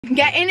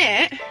Get in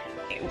it.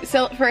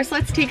 So first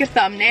let's take a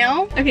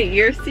thumbnail. Okay,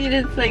 your seat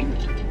is like...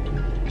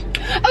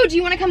 Oh, do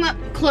you want to come up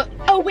close?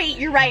 Oh wait,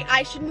 you're right.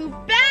 I should move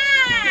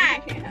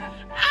back. Yeah.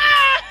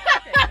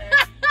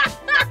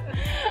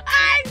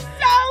 I'm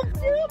so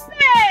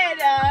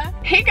stupid.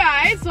 Hey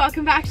guys,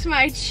 welcome back to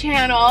my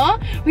channel.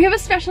 We have a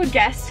special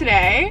guest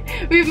today.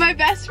 We have my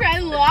best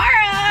friend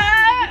Laura.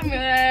 I'm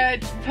gonna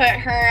put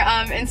her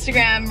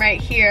Instagram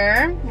right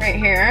here.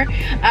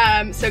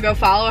 So go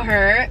follow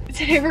her.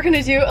 Today we're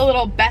gonna do a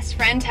little best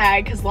friend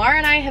tag because Laura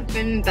and I have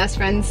been best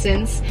friends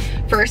since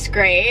first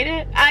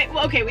grade.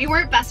 Well, okay, we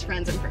weren't best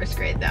friends in first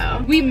grade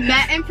though. We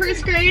met in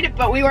first grade,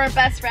 but we weren't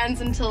best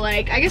friends until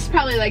like, I guess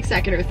probably like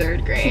second or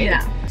third grade.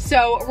 Yeah.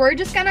 So we're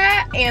just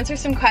gonna answer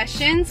some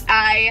questions.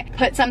 I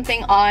put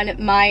something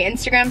on my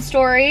Instagram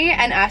story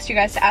and asked you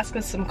guys to ask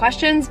us some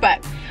questions,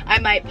 but I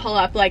might pull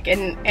up like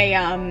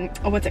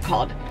what's it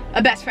called?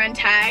 A best friend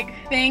tag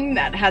thing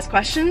that has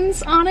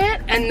questions on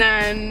it. And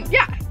then,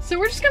 yeah. So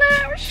we're just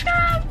gonna,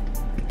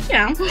 you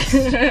know,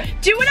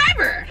 do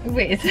whatever.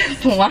 Wait, is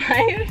this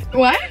live?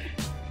 What?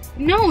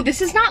 No,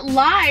 this is not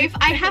live.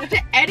 I have to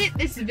edit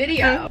this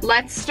video.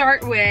 Let's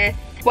start with,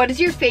 what is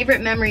your favorite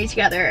memory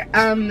together?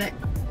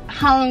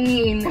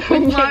 Halloween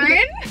with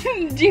Lauren.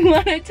 Do you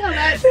want to tell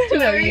that story?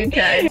 No, you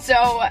can.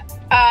 So,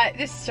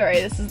 this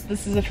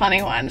is a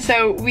funny one.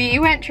 So we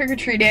went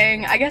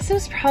trick-or-treating. I guess it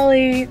was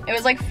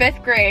like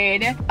 5th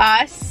grade.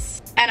 Us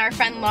and our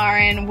friend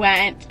Lauren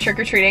went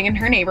trick-or-treating in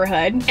her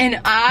neighborhood, and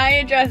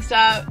I dressed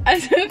up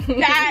as a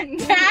fat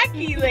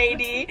tacky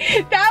lady.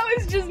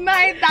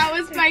 That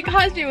was my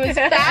costume. It was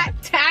fat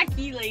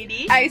tacky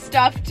lady. I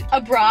stuffed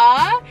a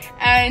bra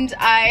and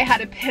I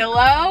had a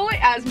pillow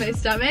as my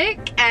stomach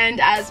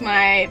and as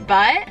my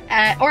butt,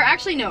 or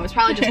actually no, it was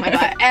probably just my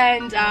butt.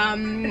 And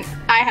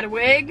I had a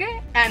wig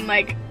and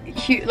like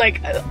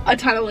a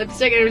ton of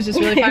lipstick, and it was just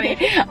really funny.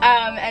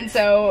 And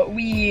so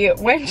we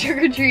went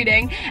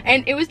trick-or-treating,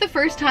 and it was the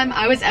first time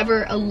I was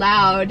ever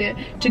allowed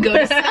to go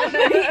to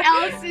somebody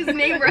else's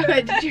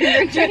neighborhood to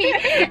trick-or-treat,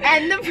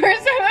 and the first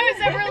time I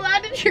was ever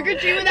allowed to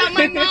trick-or-treat without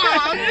my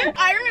mom.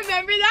 I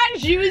remember that.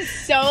 She was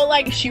so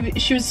like, she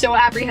was so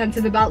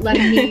apprehensive about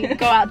letting me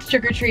go out to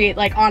trick-or-treat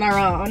like on our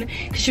own,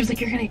 because she was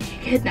like, you're gonna get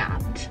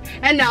kidnapped.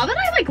 And now that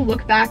I like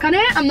look back on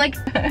it, I'm like,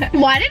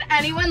 why did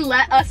anyone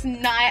let us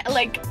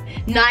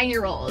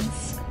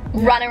 9-year-olds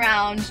run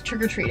around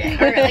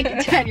trick-or-treating, or like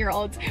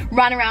 10-year-olds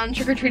run around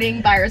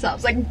trick-or-treating by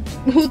ourselves? Like,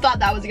 who thought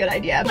that was a good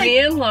idea? Me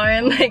and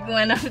Lauren like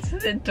went up to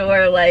the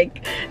door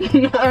like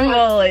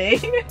normally.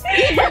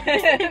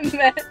 And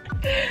then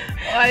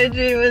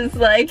Audrey was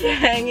like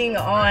hanging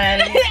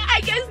on. I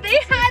guess they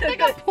had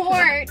like a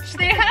porch.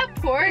 They had a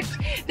porch,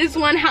 this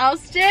one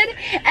house did,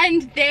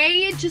 and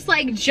they just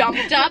like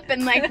jumped up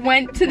and like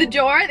went to the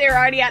door. They were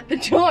already at the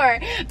door,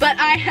 but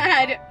I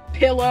had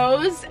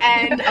pillows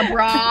and a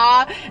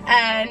bra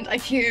and a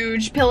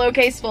huge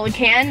pillowcase full of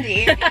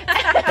candy,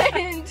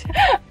 and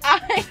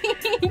I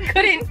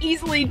couldn't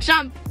easily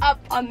jump up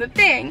on the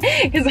thing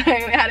because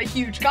I had a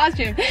huge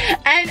costume,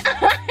 and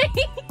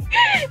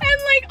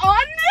like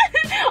on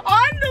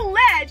the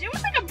ledge, it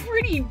was like a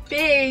pretty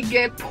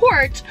big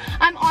porch.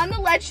 I'm on the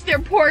ledge of their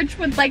porch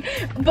with like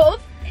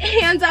both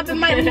hands up and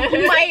my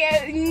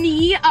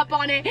knee up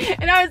on it,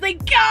 and I was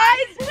like,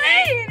 guys,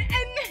 wait!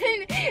 And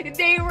then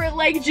they were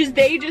like,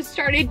 they just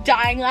started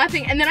dying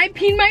laughing, and then I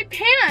peed my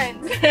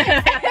pants.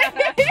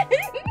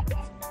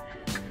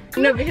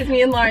 No, because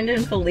me and Lauren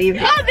didn't believe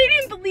it. Oh, they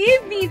didn't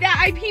believe me that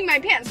I peed my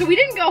pants, so we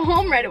didn't go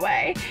home right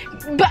away.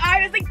 But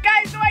I was like,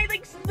 guys, so I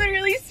like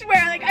literally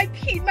swear, like I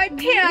peed my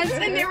pants,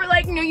 and they were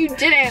like, no, you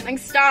didn't. Like,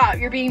 stop,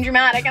 you're being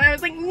dramatic. And I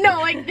was like,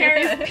 no, like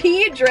there's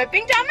pee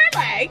dripping down my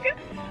leg.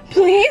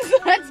 Please,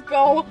 let's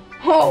go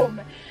home.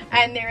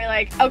 And they were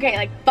like, okay,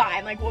 like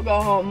fine, like we'll go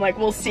home, like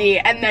we'll see.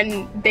 And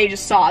then they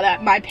just saw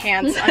that my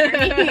pants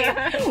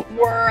underneath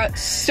were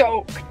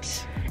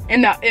soaked.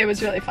 And it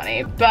was really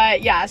funny.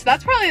 But yeah, so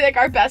that's probably like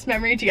our best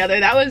memory together.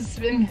 That was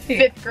in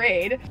 5th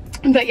grade.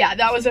 But yeah,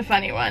 that was a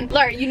funny one.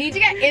 Laura, you need to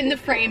get in the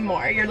frame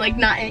more. You're like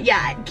not in,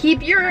 yeah,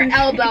 keep your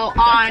elbow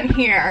on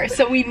here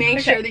so we make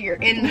sure that you're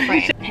in the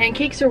frame.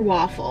 Pancakes or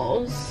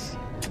waffles?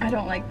 I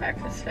don't like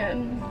breakfast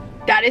food.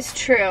 That is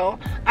true.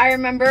 I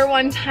remember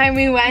one time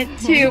we went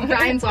to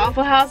Brian's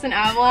Waffle House in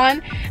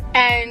Avalon,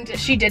 and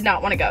she did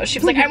not want to go. She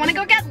was like, I want to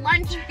go get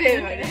lunch food.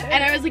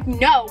 And I was like,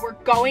 no, we're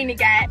going to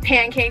get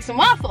pancakes and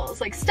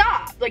waffles. Like,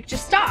 stop. Like,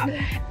 just stop.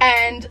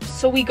 And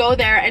so we go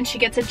there, and she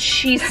gets a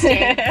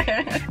cheesesteak,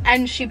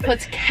 and she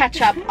puts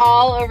ketchup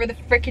all over the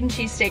freaking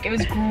cheesesteak. It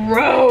was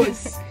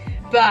gross.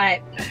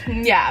 But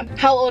yeah,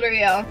 how old are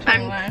you?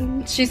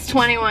 21. She's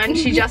 21.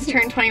 She just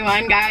turned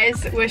 21,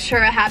 guys. Wish her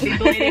a happy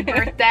belated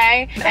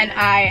birthday. And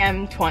I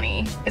am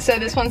 20. So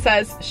this one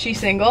says, she's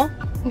single?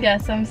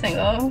 Yes, I'm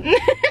single.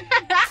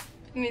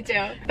 Me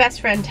too.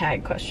 Best friend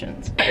tag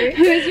questions.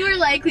 Who's more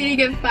likely to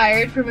get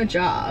fired from a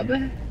job?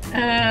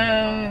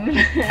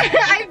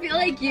 I feel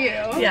like you.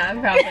 Yeah,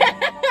 probably.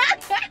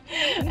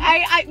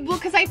 Well,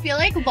 because I feel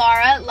like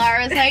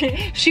Lara's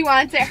like, she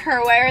wants it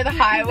her way or the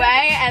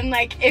highway, and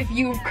like, if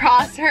you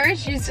cross her,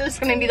 she's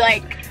just gonna be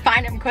like,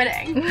 fine, I'm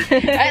quitting.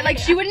 Right? Like,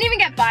 she wouldn't even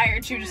get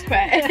fired, she would just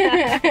quit.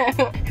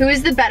 Who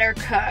is the better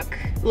cook?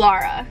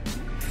 Lara,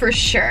 for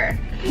sure.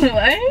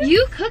 What?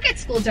 You cook at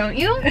school, don't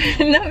you?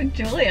 No,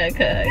 Julia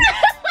cooks.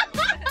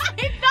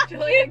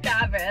 Julia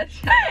Gabbard.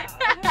 I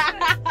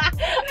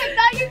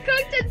thought you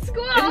cooked at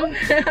school.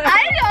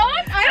 I don't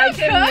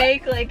can cook.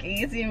 make like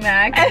easy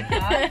mac and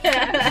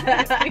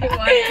pasta.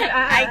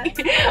 I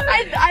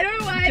don't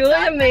know why.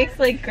 Julia makes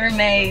like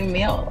gourmet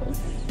meals.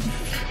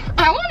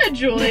 I want a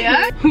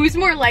Julia. Who's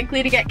more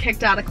likely to get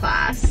kicked out of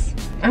class?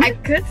 I'm a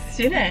good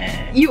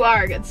student. You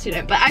are a good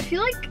student, but I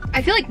feel like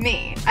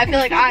me. I feel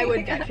like I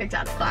would get kicked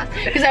out of class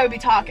because I would be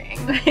talking.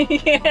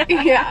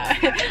 Yeah.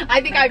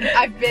 I think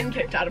I've been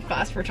kicked out of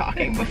class for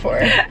talking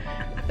before.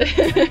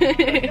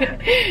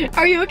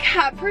 Are you a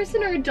cat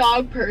person or a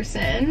dog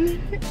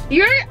person?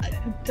 You're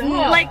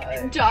dog.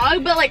 like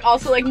dog, but like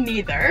also like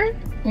neither.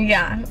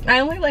 Yeah, I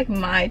only like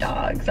my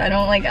dogs. I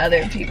don't like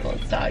other people's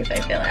dogs, I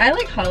feel like. I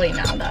like Holly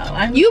now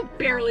though. You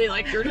barely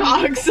like your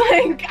dogs.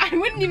 Like, I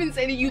wouldn't even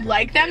say that you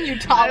like them, you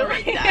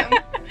tolerate them.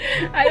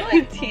 I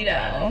like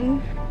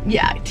Tito.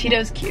 Yeah,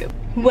 Tito's cute.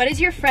 What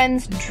is your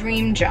friend's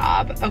dream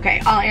job?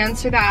 Okay, I'll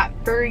answer that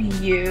for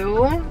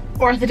you.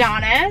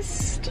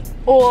 Orthodontist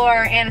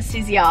or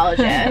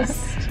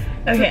anesthesiologist?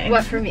 Okay.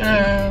 What for me?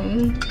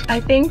 I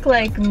think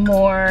like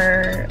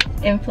more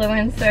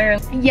influencer.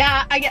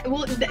 Yeah, I get.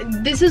 Well,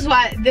 this is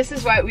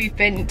what we've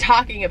been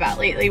talking about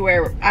lately.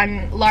 Where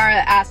Lara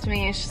asked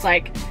me, she's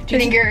like, "Do you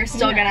think you're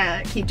still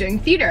gonna keep doing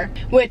theater?"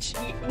 Which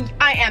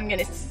I am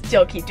gonna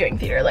still keep doing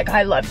theater. Like,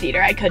 I love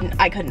theater. I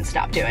couldn't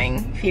stop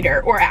doing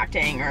theater or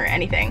acting or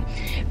anything.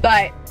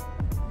 But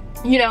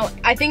you know,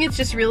 I think it's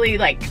just really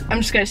like, I'm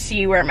just gonna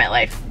see where my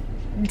life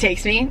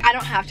takes me. I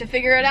don't have to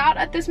figure it out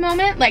at this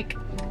moment. Like,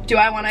 do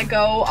I want to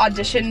go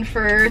audition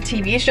for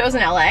TV shows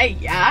in LA?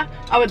 Yeah,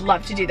 I would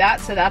love to do that.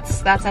 So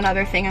that's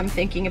another thing I'm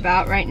thinking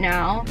about right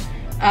now.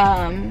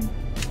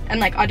 And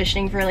like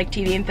auditioning for like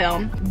TV and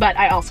film. But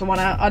I also want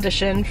to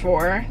audition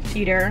for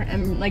theater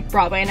and like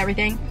Broadway and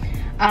everything.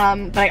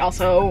 But I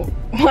also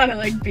want to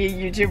like be a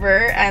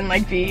YouTuber and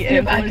like be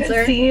an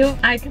influencer.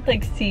 I could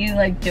like see you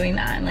like doing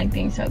that and like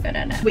being so good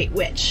at it. Wait,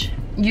 which?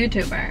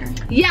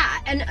 YouTuber. Yeah,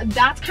 and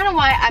that's kind of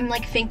why I'm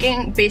like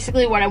thinking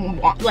basically what I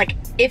want, like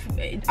if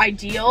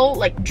ideal,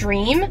 like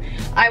dream,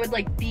 I would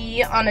like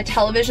be on a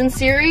television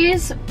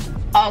series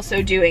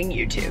also doing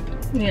YouTube.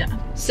 Yeah.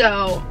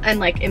 So, and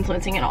like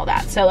influencing and all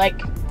that. So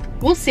like,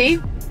 we'll see.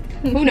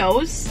 Who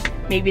knows?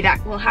 Maybe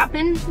that will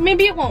happen.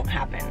 Maybe it won't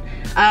happen.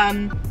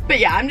 But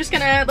yeah, I'm just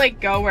gonna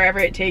like go wherever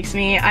it takes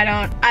me. I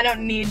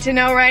don't need to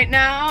know right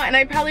now, and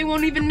I probably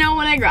won't even know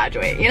when I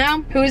graduate, you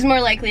know? Who's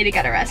more likely to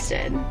get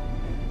arrested?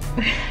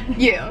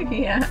 You.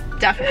 Yeah.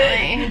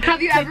 Definitely. Have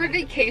you ever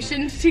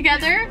vacationed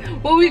together?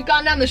 Well, we've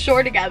gone down the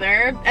shore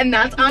together, and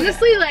that's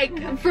honestly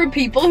like, for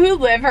people who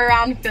live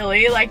around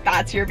Philly, like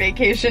that's your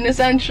vacation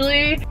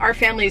essentially. Our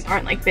families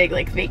aren't like big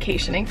like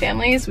vacationing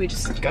families. We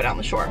just go down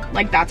the shore.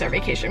 Like that's our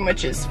vacation,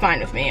 which is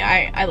fine with me.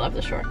 I love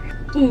the shore.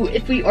 Ooh,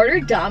 if we order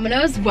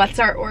Domino's, what's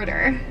our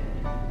order?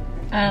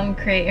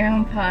 Create your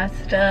own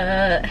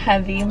pasta,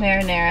 heavy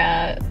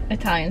marinara,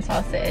 Italian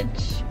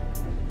sausage.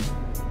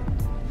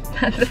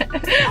 That's it.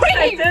 Wait,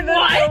 I did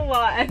this a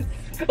lot at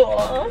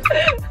school.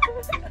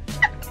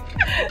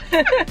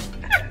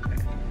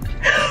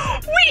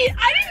 Wait,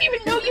 I didn't even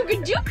know you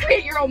could do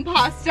create your own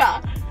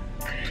pasta.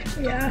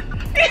 Yeah.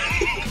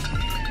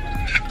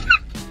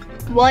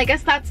 Well, I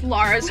guess that's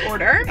Lara's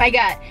order. I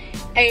got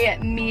a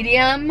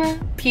medium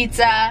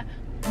pizza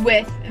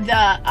with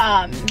the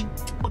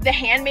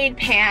handmade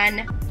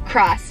pan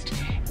crust,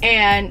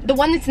 and the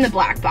one that's in the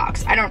black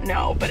box, I don't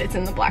know, but it's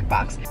in the black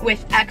box,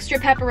 with extra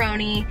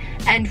pepperoni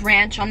and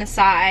ranch on the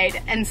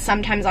side, and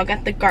sometimes I'll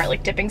get the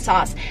garlic dipping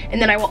sauce,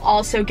 and then I will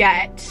also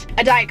get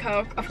a Diet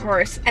Coke, of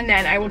course, and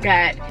then I will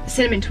get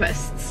cinnamon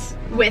twists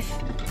with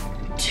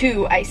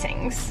 2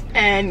 icings.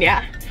 And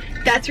yeah,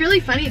 that's really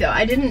funny though.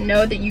 I didn't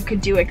know that you could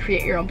do a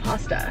create your own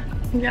pasta.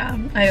 Yeah,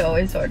 I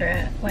always order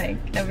it, like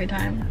every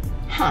time.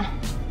 Huh.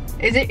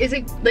 Is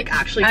it like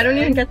actually good? I don't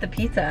even get the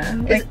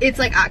pizza. Like, it's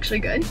like actually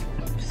good?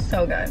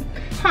 So good.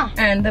 Huh.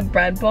 And the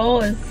bread bowl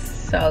is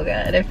so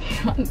good if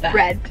you want that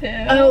bread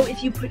too. Oh,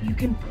 if you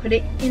can put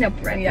it in a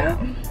bread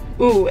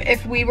bowl. Ooh,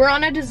 if we were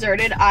on a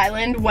deserted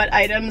island, what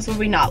items would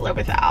we not live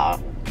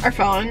without? Our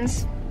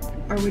phones?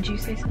 Or would you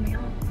say something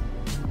else?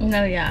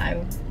 No, yeah,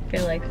 I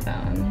feel like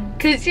phone.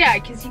 Cause you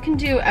can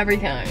do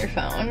everything on your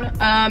phone.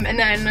 And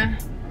then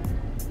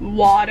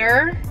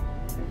water,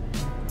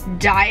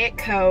 Diet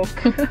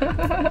Coke,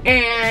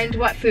 and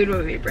what food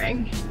would we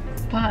bring?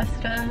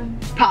 Pasta.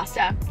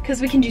 Pasta,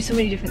 because we can do so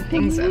many different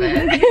things with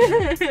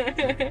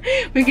it.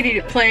 We could eat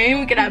it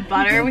plain, we could add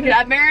butter, we could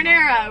add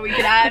marinara, we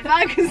could add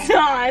vodka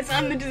sauce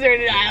on the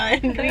deserted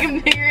island. We can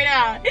figure it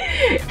out.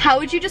 How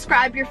would you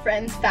describe your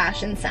friend's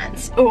fashion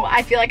sense? Oh,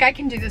 I feel like I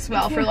can do this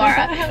well for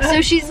Laura.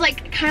 So she's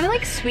like kind of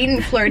like sweet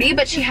and flirty,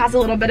 but she has a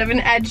little bit of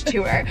an edge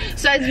to her.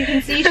 So as you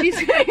can see, she's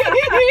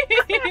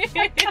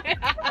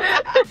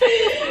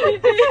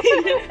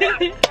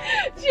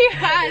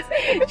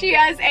she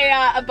has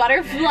a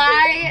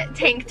butterfly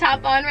tank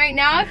top on right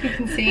now, if you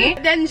can see.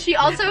 Then she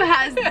also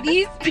has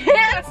these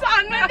pants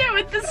on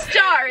with the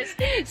stars.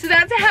 So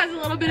that has a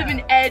little bit of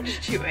an edge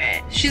to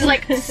it. She's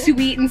like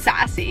sweet and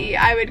sassy,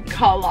 I would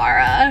call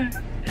Laura,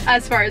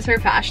 as far as her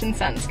fashion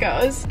sense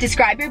goes.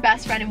 Describe your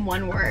best friend in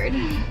one word.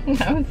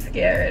 I'm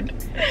scared.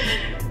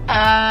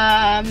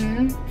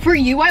 For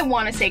you, I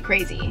want to say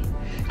crazy.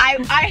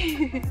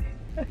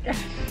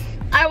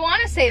 I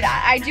want to say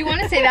that. I do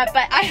want to say that,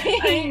 but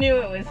I knew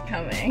it was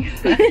coming.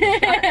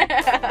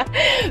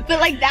 But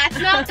like, that's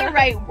not the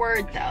right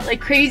word though.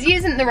 Like, crazy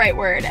isn't the right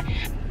word.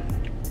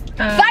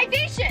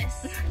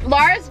 Vivacious.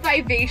 Laura's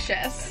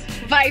vivacious.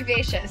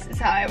 Vivacious is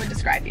how I would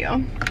describe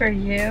you. For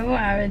you,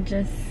 I would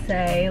just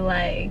say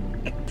like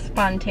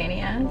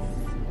spontaneous.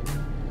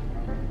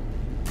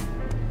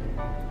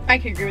 I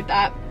can agree with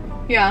that.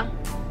 Yeah.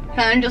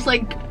 Kind of just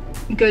like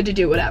good to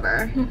do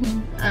whatever.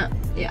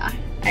 Yeah,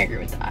 I agree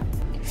with that.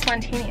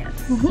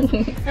 Spontaneous.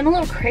 And a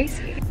little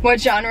crazy.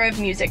 What genre of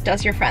music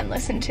does your friend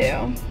listen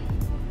to?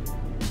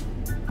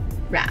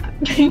 Rap.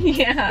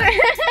 Yeah.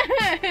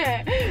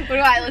 What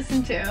do I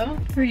listen to?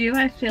 For you,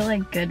 I feel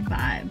like good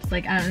vibes.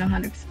 Like, I don't know how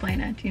to explain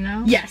it, do you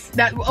know? Yes,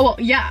 that, well,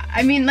 yeah.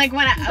 I mean, like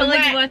when I, but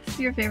like, what's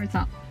your favorite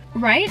song?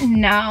 Right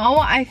now,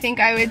 I think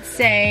I would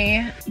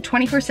say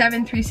 24/7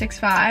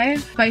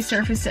 365 by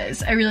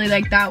Surfaces. I really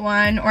like that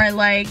one. Or I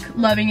like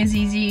Loving Is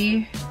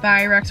Easy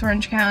by Rex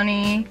Orange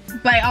County.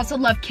 But I also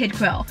love Kid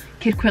Quill.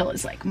 Kid Quill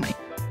is like my...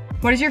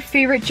 What is your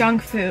favorite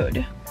junk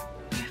food?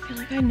 I feel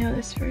like I know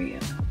this for you.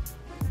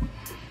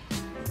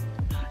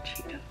 Hot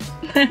Cheetos.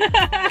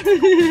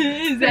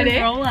 Is that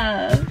it? Roll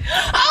up.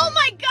 Oh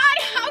my god,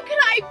 how could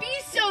I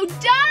be so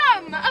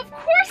dumb? Of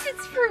course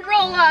it's fruit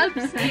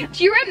roll-ups.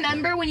 Do you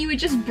remember when you would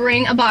just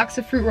bring a box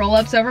of fruit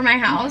roll-ups over my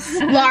house?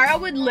 Laura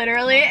would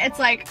literally, it's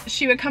like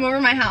she would come over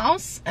my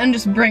house and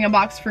just bring a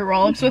box of fruit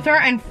roll-ups with her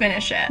and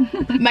finish it.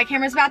 My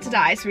camera's about to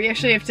die, so we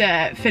actually have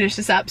to finish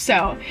this up.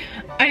 So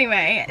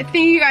anyway, thank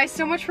you guys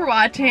so much for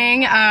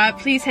watching.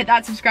 Please hit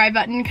that subscribe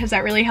button because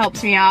that really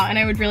helps me out and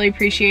I would really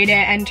appreciate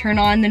it, and turn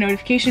on the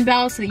notification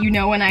bell so that you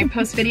know when I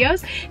post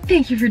videos.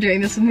 Thank you for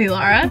doing this with me,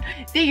 Laura.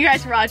 Thank you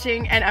guys for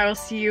watching, and I will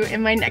see you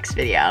in my next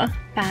video.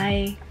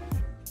 Bye.